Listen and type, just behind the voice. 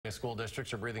area school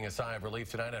districts are breathing a sigh of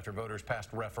relief tonight after voters passed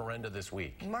referenda this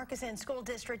week. Markesan School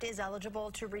District is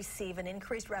eligible to receive an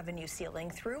increased revenue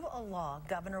ceiling through a law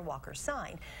Governor Walker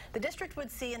signed. The district would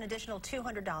see an additional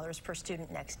 $200 per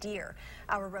student next year.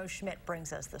 Our Rose Schmidt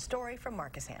brings us the story from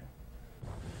Markesan.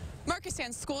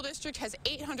 Markesan School District has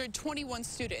 821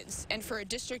 students, and for a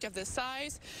district of this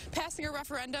size, passing a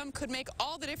referendum could make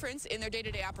all the difference in their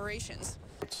day-to-day operations.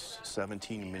 It's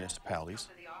 17 municipalities,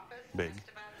 big,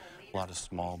 a lot of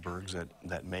small burgs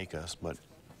that make us, but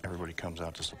everybody comes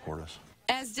out to support us.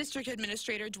 As District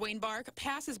Administrator Dwayne Bark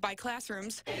passes by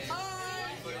classrooms,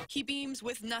 he beams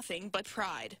with nothing but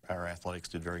pride. Our athletics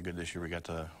did very good this year. We got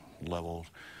to level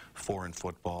 4 in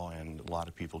football, and a lot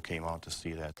of people came out to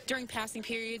see that. During passing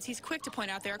periods, he's quick to point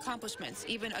out their accomplishments,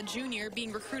 even a junior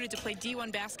being recruited to play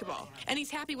D1 basketball. And he's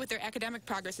happy with their academic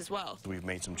progress as well. We've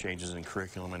made some changes in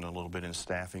curriculum and a little bit in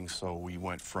staffing, so we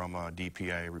went from a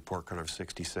DPI report card of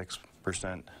 66%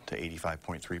 to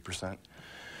 85.3%.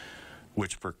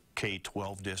 which for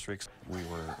K-12 districts, we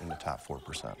were in the top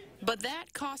 4%. But that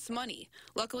costs money.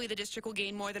 Luckily, the district will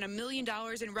gain more than $1 million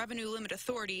in revenue limit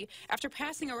authority after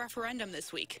passing a referendum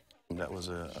this week. That was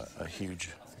a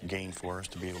huge gain for us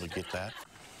to be able to get that.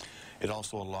 It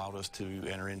also allowed us to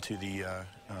enter into the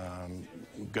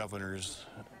governor's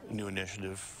new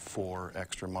initiative for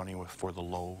extra money for the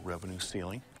low revenue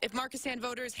ceiling. If Markesan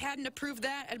voters hadn't approved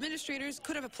that, administrators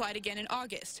could have applied again in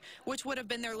August, which would have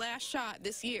been their last shot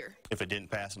this year. If it didn't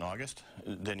pass in August,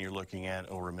 then you're looking at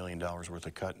over $1 million worth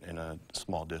of cut in a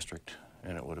small district,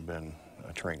 and it would have been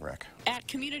a train wreck. At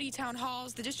community town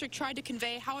halls, the district tried to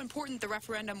convey how important the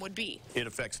referendum would be. It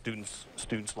affects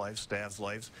students' lives, staff's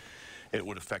lives. It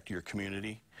would affect your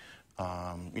community.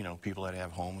 You know, people that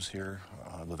have homes here,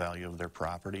 the value of their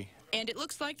property. And it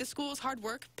looks like the school's hard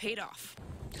work paid off.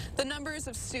 The numbers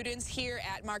of students here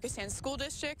at Markesan School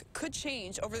District could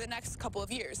change over the next couple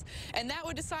of years, and that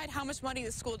would decide how much money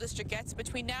the school district gets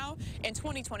between now and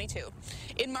 2022.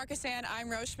 In Markesan, I'm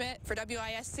Rose Schmidt for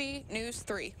WISC News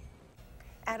 3.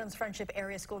 Adams-Friendship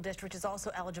Area School District is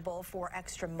also eligible for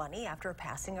extra money after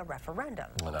passing a referendum.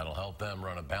 Well, that'll help them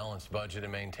run a balanced budget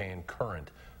and maintain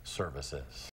current services.